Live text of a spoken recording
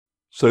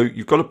So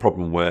you've got a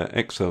problem where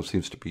Excel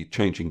seems to be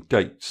changing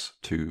dates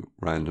to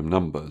random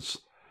numbers.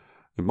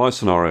 In my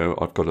scenario,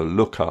 I've got a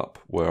lookup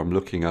where I'm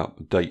looking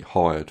up date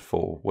hired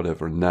for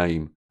whatever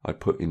name I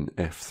put in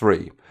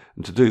F3.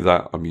 And to do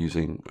that, I'm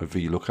using a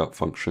VLOOKUP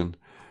function.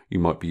 You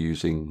might be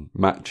using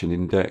match and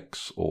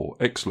index or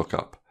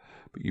XLOOKUP,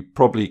 but you're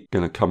probably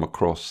going to come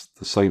across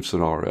the same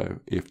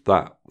scenario if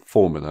that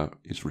formula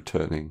is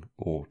returning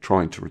or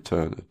trying to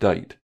return a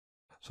date.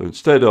 So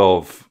instead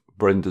of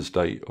Brenda's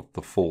date of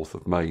the 4th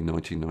of May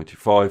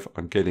 1995,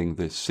 I'm getting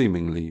this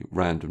seemingly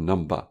random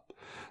number.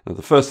 Now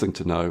the first thing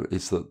to know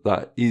is that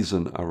that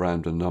isn't a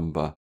random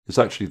number. It's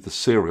actually the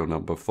serial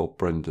number for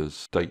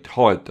Brenda's date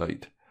hired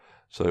date.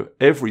 So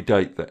every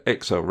date that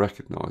Excel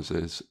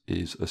recognizes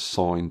is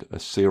assigned a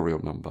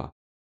serial number.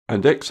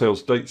 And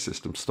Excel's date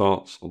system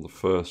starts on the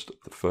 1st of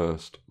the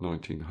 1st,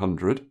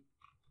 1900.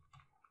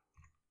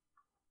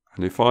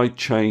 And if I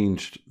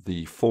changed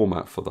the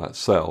format for that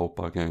cell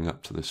by going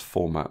up to this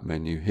format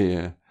menu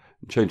here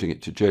and changing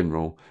it to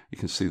general, you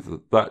can see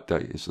that that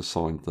date is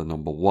assigned the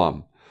number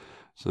 1.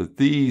 So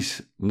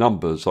these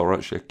numbers are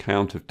actually a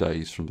count of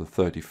days from the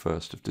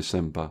 31st of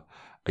December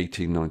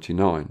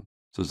 1899.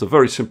 So there's a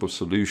very simple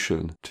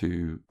solution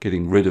to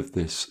getting rid of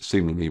this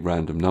seemingly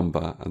random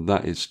number, and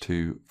that is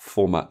to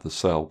format the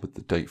cell with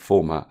the date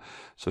format.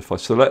 So if I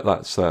select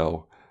that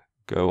cell,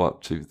 go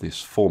up to this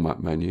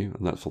format menu,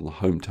 and that's on the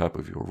home tab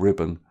of your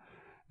ribbon,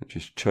 and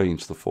just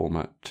change the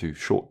format to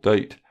short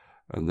date,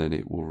 and then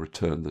it will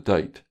return the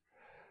date.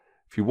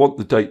 If you want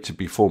the date to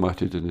be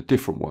formatted in a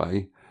different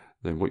way,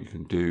 then what you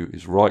can do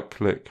is right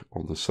click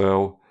on the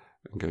cell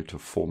and go to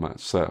Format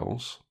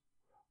Cells,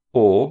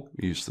 or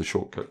use the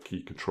shortcut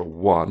key Control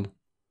 1,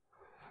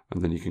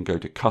 and then you can go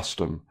to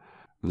Custom,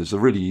 and there's a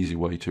really easy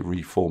way to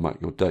reformat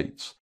your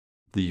dates.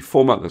 The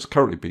format that's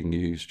currently being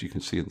used, you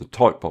can see in the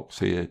type box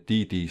here,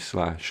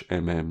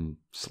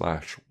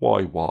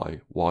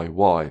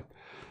 dd/mm/YYYY.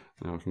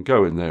 Now I can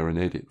go in there and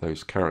edit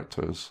those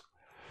characters.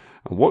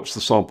 And watch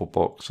the sample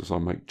box as I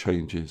make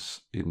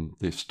changes in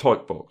this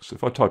type box.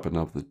 If I type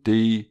another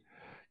D,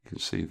 you can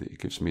see that it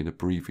gives me an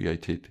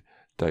abbreviated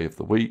day of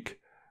the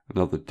week.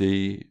 Another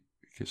D,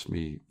 it gives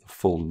me the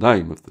full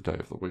name of the day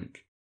of the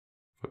week.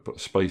 If I put a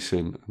space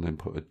in and then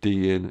put a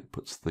D in, it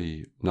puts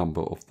the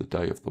number of the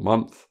day of the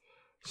month.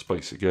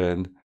 Space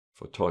again.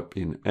 If I type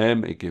in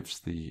M, it gives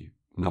the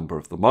number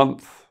of the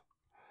month,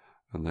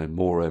 and then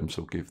more M's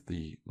will give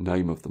the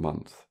name of the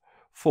month.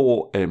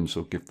 4 M's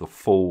will give the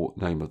full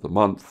name of the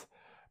month.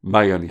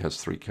 May only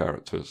has 3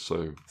 characters,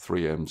 so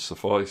 3 M's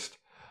sufficed,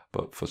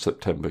 but for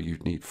September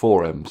you'd need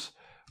 4 M's,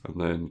 and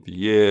then the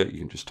year you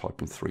can just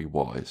type in 3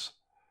 Y's.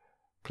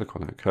 Click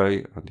on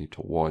OK. I need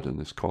to widen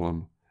this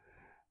column,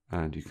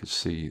 and you can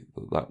see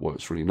that that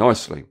works really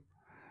nicely.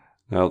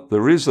 Now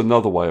there is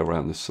another way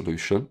around this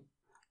solution.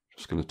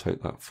 Just going to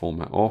take that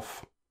format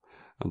off,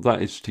 and that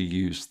is to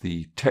use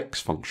the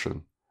text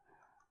function.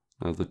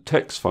 Now the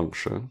text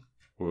function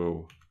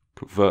will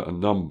convert a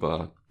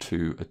number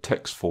to a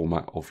text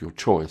format of your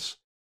choice.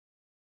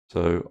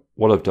 So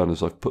what I've done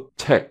is I've put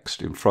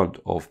text in front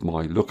of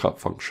my lookup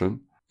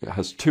function. It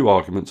has 2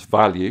 arguments,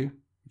 value,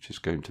 which is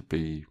going to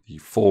be the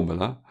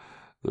formula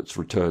that's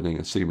returning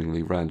a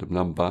seemingly random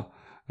number,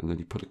 and then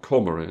you put a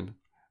comma in.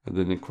 And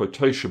then in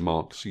quotation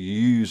marks, you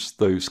use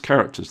those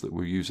characters that we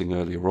were using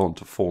earlier on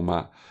to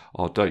format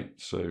our date.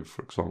 So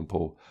for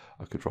example,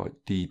 I could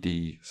write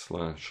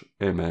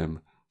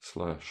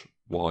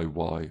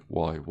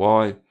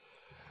dd/mm/YYYY,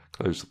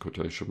 close the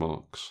quotation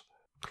marks,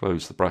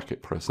 close the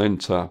bracket, press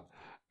enter,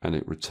 and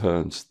it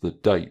returns the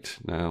date.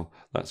 Now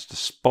that's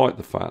despite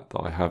the fact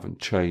that I haven't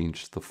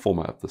changed the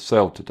format of the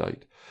cell to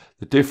date.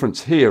 The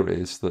difference here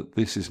is that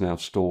this is now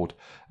stored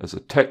as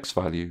a text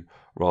value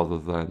rather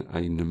than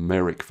a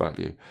numeric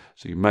value.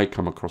 So you may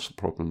come across the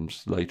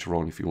problems later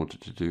on if you wanted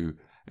to do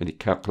any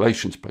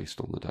calculations based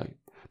on the date.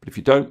 But if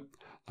you don't,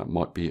 that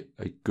might be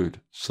a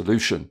good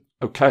solution.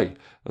 Okay,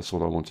 that's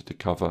all I wanted to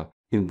cover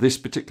in this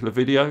particular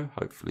video.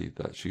 Hopefully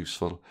that's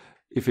useful.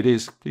 If it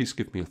is, please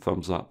give me a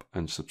thumbs up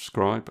and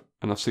subscribe,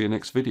 and I'll see you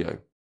next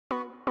video.